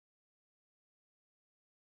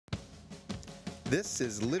This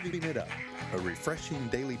is Living It Up, a refreshing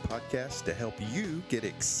daily podcast to help you get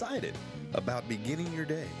excited about beginning your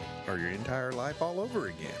day or your entire life all over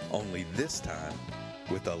again. Only this time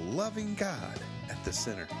with a loving God at the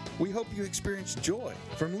center. We hope you experience joy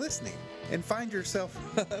from listening and find yourself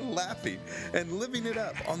laughing and living it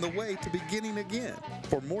up on the way to beginning again.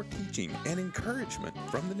 For more teaching and encouragement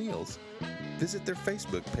from the Neils, visit their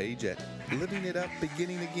Facebook page at Living It Up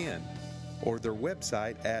Beginning Again or their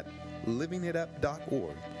website at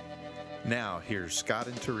livingitup.org. Now, here's Scott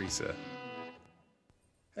and Teresa.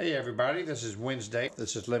 Hey everybody, this is Wednesday.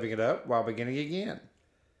 This is Living It Up While Beginning Again.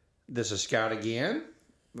 This is Scott again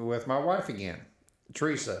with my wife again,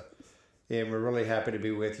 Teresa. And we're really happy to be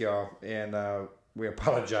with y'all. And we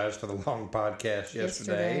apologize for the long podcast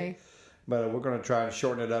yesterday. But we're going to try and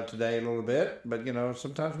shorten it up today a little bit. But, you know,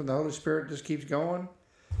 sometimes when the Holy Spirit just keeps going,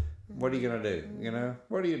 what are you going to do? You know,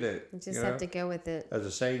 what do? You just have to go with it. As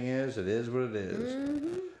the saying is, it is what it is.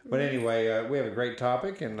 Mm-hmm. But anyway, we have a great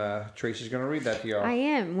topic, and Teresa's going to read that to y'all. I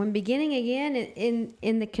am. When beginning again,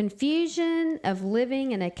 in the confusion of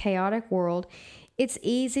living in a chaotic world, it's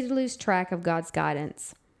easy to lose track of God's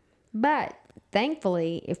guidance. But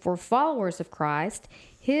thankfully, if we're followers of Christ,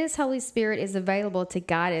 His Holy Spirit is available to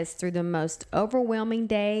guide us through the most overwhelming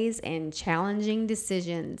days and challenging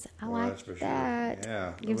decisions. I like that's for that. Sure.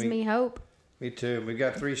 Yeah. Gives me hope. Me too. We've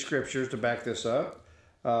got 3 scriptures to back this up.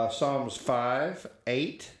 Psalms 5,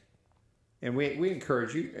 8. And we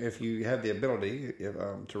encourage you, if you have the ability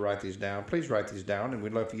to write these down, please write these down, and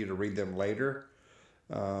we'd love for you to read them later.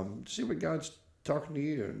 See what God's talking to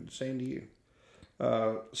you and saying to you.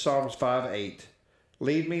 Psalms 5, 8.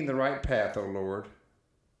 Lead me in the right path, O Lord,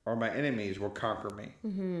 or my enemies will conquer me.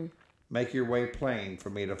 Mm-hmm. Make your way plain for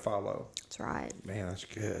me to follow. That's right. Man, that's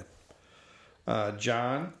good.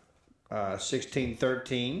 John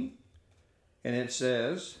 16:13. And it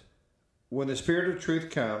says, when the Spirit of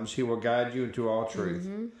truth comes, He will guide you into all truth.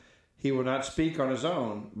 Mm-hmm. He will not speak on His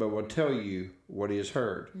own, but will tell you what He has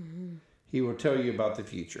heard. Mm-hmm. He will tell you about the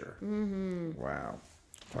future. Mm-hmm. Wow.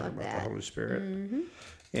 Talking about the Holy Spirit. Mm-hmm.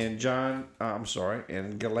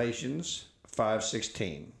 In Galatians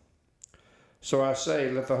 5:16. So I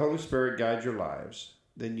say, let the Holy Spirit guide your lives.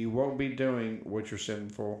 Then you won't be doing what your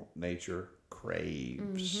sinful nature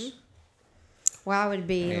craves. Mm-hmm. Well, I would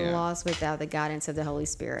be lost without the guidance of the Holy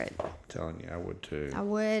Spirit. I'm telling you, I would too. I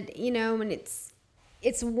would, and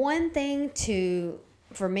it's one thing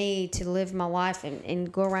for me to live my life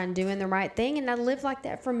and go around doing the right thing. And I lived like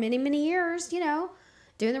that for many, many years,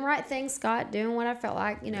 doing the right thing, Scott, doing what I felt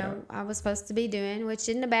like, I was supposed to be doing, which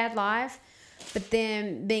isn't a bad life. But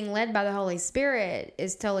then being led by the Holy Spirit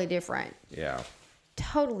is totally different. Yeah.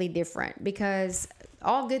 Totally different, because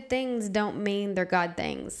all good things don't mean they're God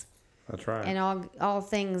things. That's right. And all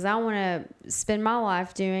things I want to spend my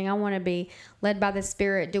life doing, I want to be led by the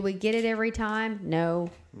Spirit. Do we get it every time? No.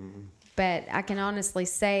 Mm-hmm. But I can honestly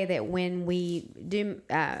say that when we do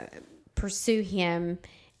pursue Him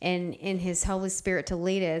and in His Holy Spirit to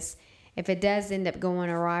lead us, if it does end up going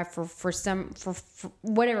awry for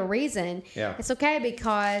whatever reason, it's okay,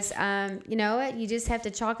 because you know what, you just have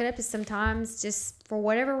to chalk it up to sometimes just for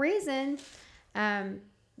whatever reason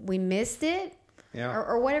we missed it. Yeah.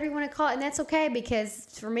 Or whatever you want to call it. And that's okay, because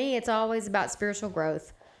for me, it's always about spiritual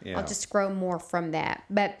growth. Yeah. I'll just grow more from that.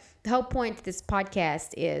 But the whole point of this podcast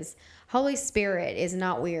is Holy Spirit is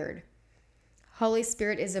not weird. Holy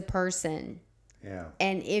Spirit is a person. Yeah.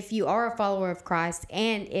 And if you are a follower of Christ,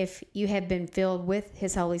 and if you have been filled with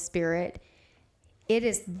His Holy Spirit, it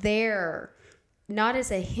is there not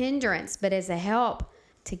as a hindrance, but as a help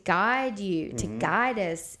to guide you, to guide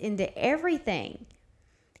us into everything.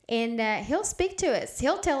 And He'll speak to us.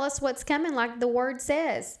 He'll tell us what's coming, like the Word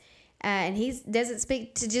says. And He doesn't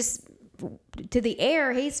speak to the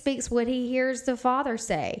air. He speaks what He hears the Father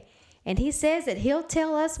say. And He says that He'll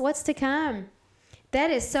tell us what's to come.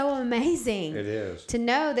 That is so amazing. It is. To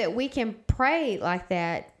know that we can pray like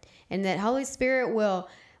that, and that Holy Spirit will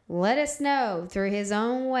let us know through His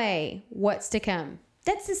own way what's to come.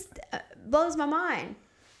 That just blows my mind.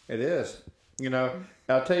 It is.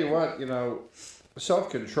 I'll tell you what,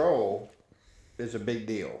 self-control is a big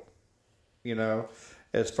deal,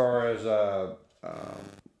 as far as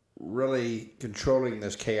really controlling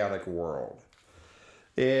this chaotic world.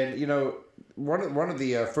 And, one of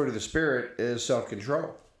the fruit of the Spirit is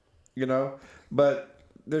self-control, but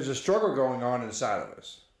there's a struggle going on inside of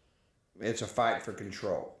us. It's a fight for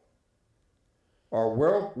control. Our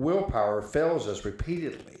willpower fails us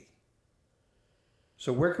repeatedly.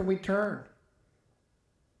 So where can we turn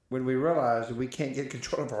when we realize that we can't get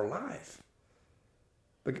control of our life?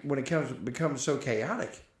 But when it becomes so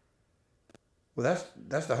chaotic, well,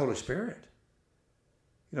 that's the Holy Spirit.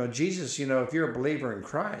 Jesus, if you're a believer in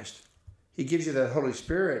Christ, he gives you that Holy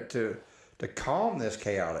Spirit to calm this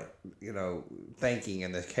chaotic, thinking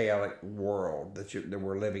in this chaotic world that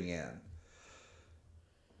we're living in.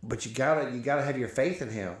 But you gotta have your faith in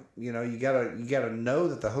him. You gotta know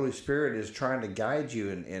that the Holy Spirit is trying to guide you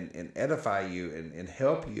and edify you and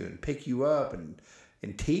help you and pick you up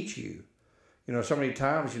and teach you. So many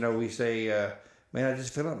times, we say, man, I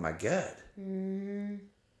just feel it in my gut. Mm-hmm.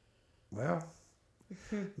 Well,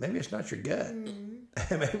 maybe it's not your gut.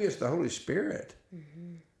 Mm-hmm. Maybe it's the Holy Spirit.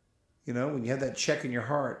 Mm-hmm. When you have that check in your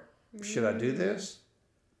heart, should I do this?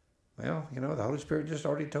 Well, the Holy Spirit just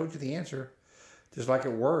already told you the answer. Just like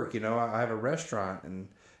at work, I have a restaurant, and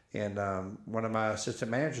one of my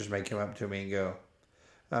assistant managers may come up to me and go,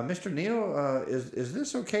 Mr. Neal, is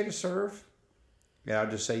this okay to serve? And I'll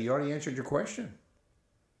just say, you already answered your question.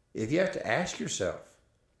 If you have to ask yourself,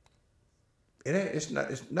 it's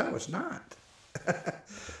not.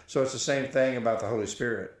 So it's the same thing about the Holy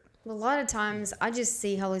Spirit. A lot of times I just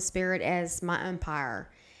see Holy Spirit as my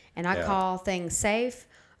umpire, and I call things safe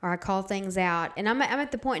or I call things out. And I'm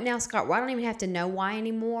at the point now, Scott, where I don't even have to know why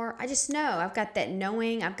anymore. I just know. I've got that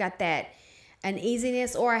knowing. I've got that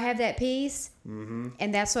uneasiness, or I have that peace,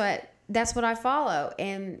 and that's what I follow.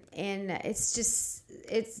 And it just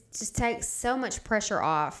takes so much pressure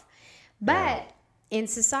off. But in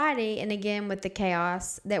society, and again with the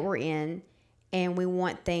chaos that we're in, and we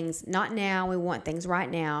want things not now, we want things right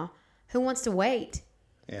now. Who wants to wait?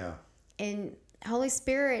 Yeah. And Holy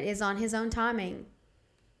Spirit is on his own timing.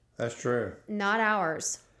 That's true. Not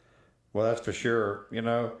ours. Well, that's for sure.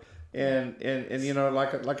 And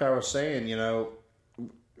like I was saying,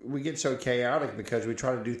 we get so chaotic because we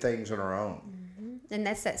try to do things on our own. Mm-hmm. And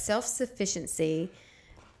that's that self-sufficiency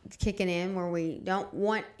kicking in, where we don't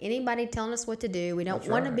want anybody telling us what to do. We don't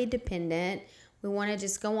want to be dependent. We want to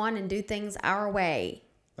just go on and do things our way.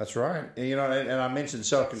 That's right. And, and I mentioned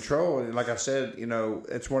self-control. And like I said,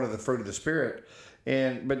 it's one of the fruit of the Spirit.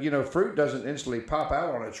 But fruit doesn't instantly pop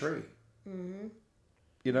out on a tree.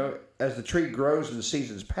 Mm-hmm. As the tree grows and the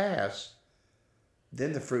seasons pass,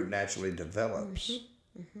 then the fruit naturally develops.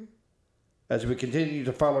 Mm-hmm. Mm-hmm. As we continue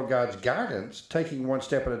to follow God's guidance, taking one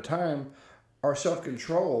step at a time, our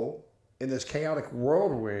self-control in this chaotic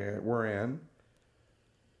world we're in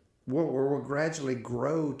will gradually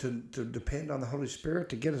grow to depend on the Holy Spirit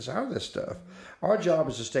to get us out of this stuff. Mm-hmm. Our job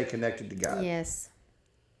is to stay connected to God. Yes.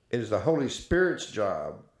 It is the Holy Spirit's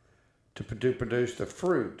job to produce the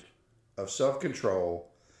fruit of self-control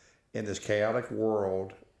in this chaotic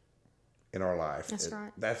world in our life. That's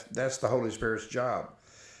right. That's the Holy Spirit's job.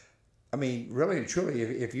 I mean, really and truly,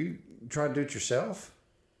 if you try to do it yourself,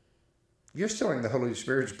 you're stealing the Holy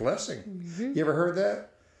Spirit's blessing. Mm-hmm. You ever heard that?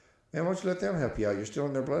 Man, why don't you let them help you out? You're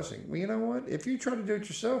stealing their blessing. Well, you know what? If you try to do it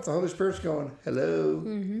yourself, the Holy Spirit's going, hello,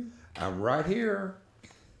 I'm right here.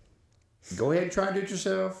 Go ahead and try to do it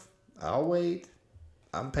yourself. I'll wait.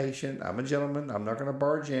 I'm patient. I'm a gentleman. I'm not going to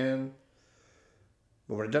barge in.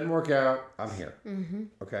 But when it doesn't work out, I'm here. Mm-hmm.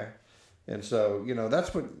 Okay? And so,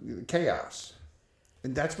 that's what chaos.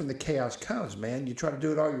 And that's when the chaos comes, man. You try to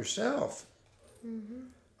do it all yourself. Mm-hmm.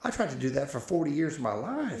 I tried to do that for 40 years of my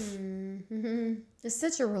life. Mm-hmm. It's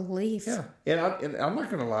such a relief. Yeah. And I'm not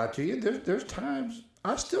going to lie to you. There's times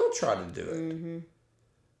I still try to do it. Mm-hmm.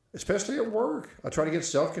 Especially at work. I try to get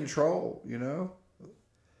self-control, You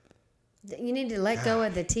need to let go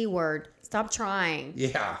of the T word. Stop trying.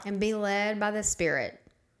 Yeah. And be led by the Spirit.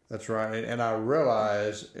 That's right. And I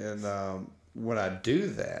realize when I do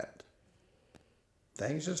that,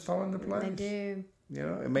 things just fall into place. They do.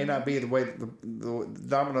 It may not be the way the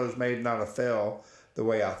dominoes may not have fell the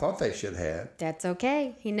way I thought they should have. That's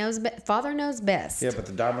okay. He knows. Father knows best. Yeah, but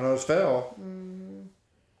the dominoes fell. Mm-hmm.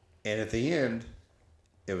 And at the end,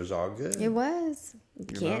 it was all good. It was. You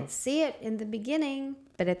can't see it in the beginning,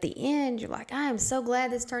 but at the end, you're like, I am so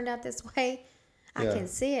glad this turned out this way. I can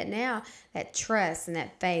see it now. That trust and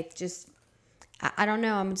that faith. Just, I don't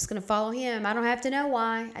know. I'm just going to follow him. I don't have to know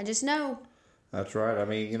why. I just know. That's right. I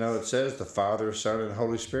mean, it says the Father, Son, and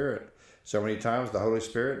Holy Spirit. So many times the Holy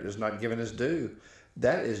Spirit is not given his due.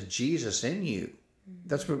 That is Jesus in you.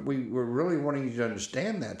 That's what we're really wanting you to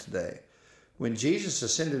understand that today. When Jesus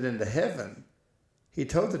ascended into heaven, he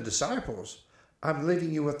told the disciples, I'm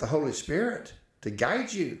leaving you with the Holy Spirit to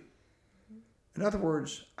guide you. In other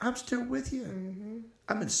words, I'm still with you. Mm-hmm.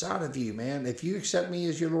 I'm inside of you, man. If you accept me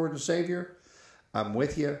as your Lord and Savior, I'm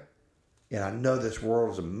with you. And I know this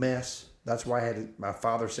world is a mess. That's why my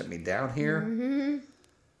Father sent me down here. Mm-hmm.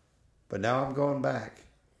 But now I'm going back.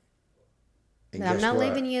 And I'm not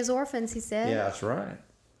leaving you as orphans, he said. Yeah, that's right.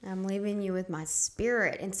 I'm leaving you with my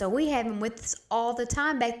spirit. And so we have him with us all the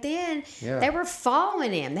time. Back then, they were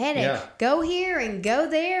following him. They had to go here and go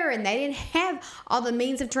there, and they didn't have all the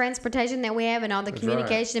means of transportation that we have and all the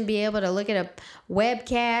communication and be able to look at a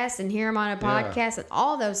webcast and hear him on a podcast and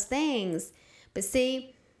all those things. But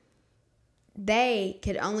see, they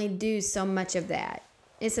could only do so much of that.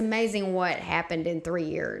 It's amazing what happened in 3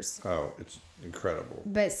 years. Oh, it's incredible.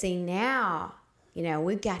 But see, now,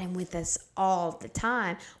 we've got him with us all the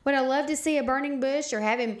time. Would I love to see a burning bush or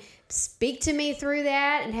have him speak to me through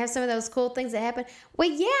that and have some of those cool things that happen?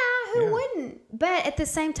 Well, yeah, who wouldn't? But at the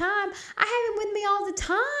same time, I have him with me all the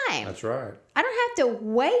time. That's right. I don't have to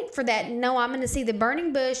wait for that. No, I'm going to see the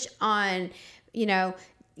burning bush on,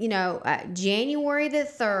 January the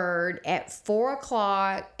 3rd at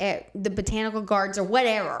 4:00 at the Botanical Gardens or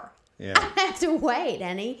whatever. Yeah. I don't have to wait,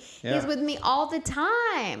 honey. Yeah. He's with me all the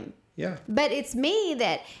time. Yeah. But it's me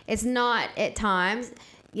that is not at times,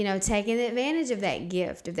 taking advantage of that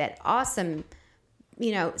gift, of that awesome,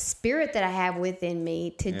 spirit that I have within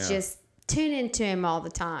me to just tune into him all the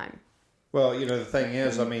time. Well, the thing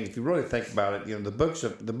is, I mean, if you really think about it,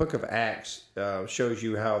 the book of Acts shows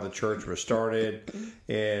you how the church was started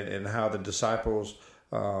and how the disciples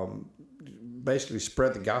basically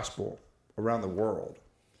spread the gospel around the world.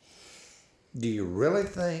 Do you really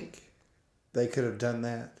think they could have done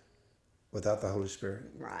that without the Holy Spirit?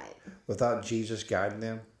 Right. Without Jesus guiding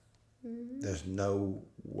them? Mm-hmm. There's no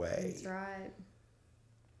way. That's right.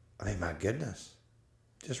 I mean, my goodness.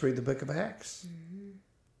 Just read the book of Acts.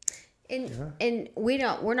 Mm-hmm. And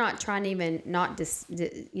we're not trying to even we're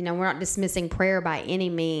not dismissing prayer by any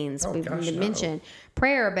means. Oh, We've mentioned no.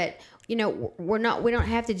 prayer, but we don't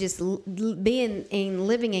have to just be in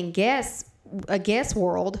living in a guess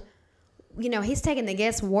world. He's taking the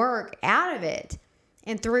guesswork out of it.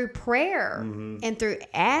 And through prayer and through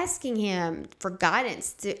asking him for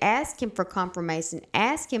guidance, to ask him for confirmation,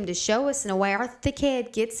 ask him to show us in a way our thick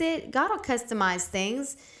head gets it. God will customize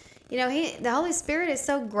things. The Holy Spirit is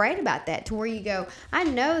so great about that, to where you go, I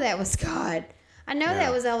know that was God. I know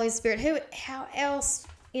that was the Holy Spirit. How else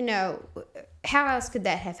could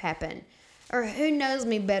that have happened? Or who knows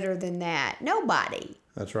me better than that? Nobody.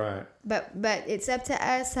 That's right. But it's up to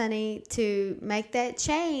us, honey, to make that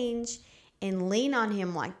change and lean on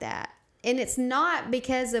him like that. And it's not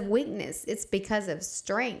because of weakness. It's because of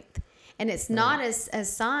strength. And it's not a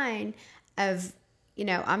sign of,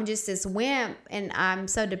 I'm just this wimp and I'm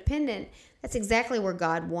so dependent. That's exactly where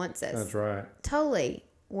God wants us. That's right. Totally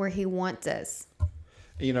where he wants us.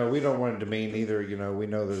 We don't want to demean either. We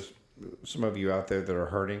know there's some of you out there that are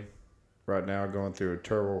hurting right now, going through a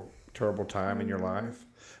terrible, terrible time in your life.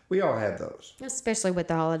 We all have those. Especially with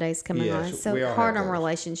the holidays coming on. It's so hard on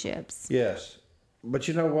relationships. Yes. But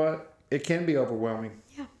you know what? It can be overwhelming.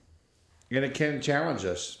 Yeah. And it can challenge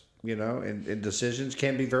us, and decisions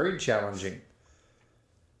can be very challenging.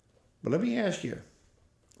 But let me ask you.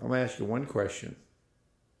 I'm going to ask you one question.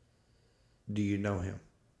 Do you know him?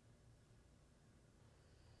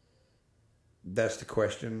 That's the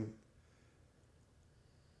question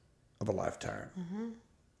of a lifetime. Mm-hmm.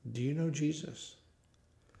 Do you know Jesus?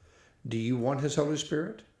 Do you want his Holy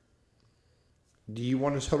Spirit? Do you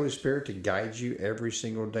want his Holy Spirit to guide you every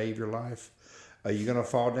single day of your life? Are you going to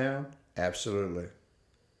fall down? Absolutely.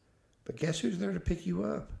 But guess who's there to pick you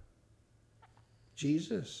up?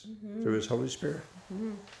 Jesus, through his Holy Spirit.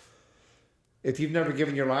 Mm-hmm. If you've never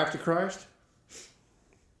given your life to Christ,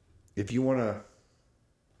 if you want to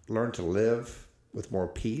learn to live with more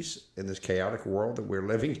peace in this chaotic world that we're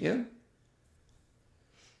living in,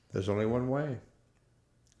 there's only one way.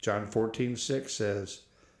 John 14:6 says,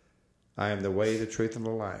 I am the way, the truth, and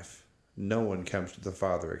the life. No one comes to the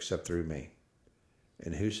Father except through me.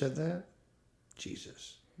 And who said that?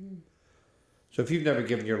 Jesus. Mm. So if you've never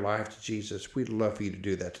given your life to Jesus, we'd love for you to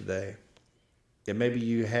do that today. And maybe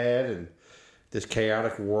you had, and this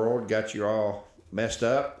chaotic world got you all messed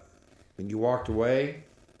up, and you walked away.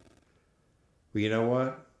 Well, you know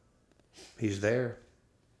what? He's there.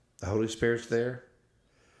 The Holy Spirit's there,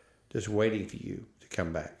 just waiting for you to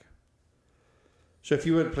come back. So if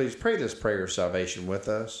you would, please pray this prayer of salvation with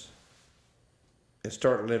us and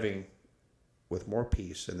start living with more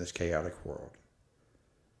peace in this chaotic world.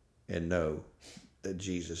 And know that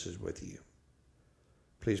Jesus is with you.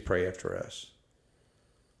 Please pray after us.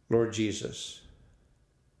 Lord Jesus,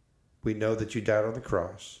 we know that you died on the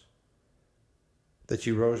cross, that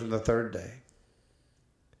you rose on the third day.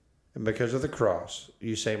 And because of the cross,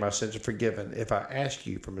 you say my sins are forgiven if I ask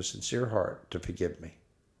you from a sincere heart to forgive me.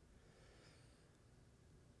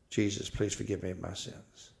 Jesus, please forgive me of my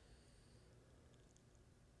sins.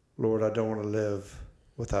 Lord, I don't want to live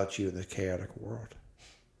without you in this chaotic world.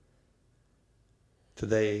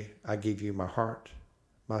 Today, I give you my heart,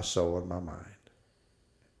 my soul, and my mind.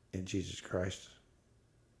 In Jesus Christ's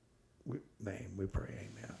name we pray,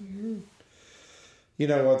 amen. Mm-hmm. You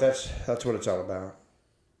know what? That's what it's all about.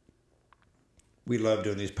 We love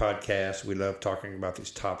doing these podcasts. We love talking about these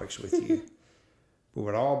topics with you. But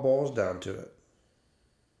when it all boils down to it,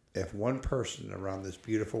 if one person around this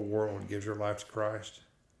beautiful world gives their life to Christ,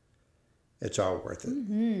 it's all worth it.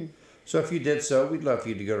 Mm-hmm. So if you did so, we'd love for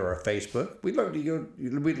you to go to our Facebook. We'd love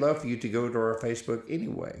for you to go to our Facebook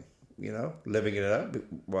anyway. You know, living it up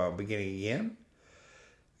while beginning again.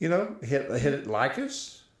 You know, hit it, like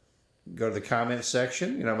us. Go to the comment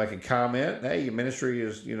section. You know, make a comment. Hey, your ministry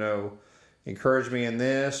is, you know, encourage me in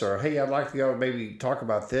this, or hey, I'd like y'all to maybe talk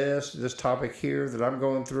about this topic here that I'm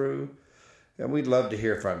going through. And we'd love to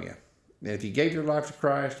hear from you. And if you gave your life to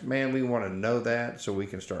Christ, man, we want to know that so we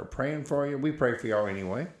can start praying for you. We pray for y'all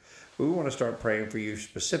anyway. We want to start praying for you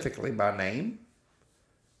specifically by name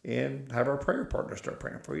and have our prayer partners start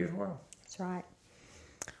praying for you as well. That's right.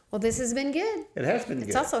 Well, this has been good. It has been good.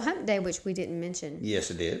 It's also Hump Day, which we didn't mention. Yes,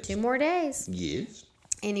 it is. 2 more days. Yes.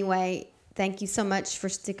 Anyway, thank you so much for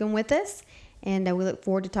sticking with us. And we look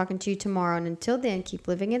forward to talking to you tomorrow. And until then, keep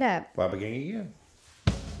living it up While beginning again.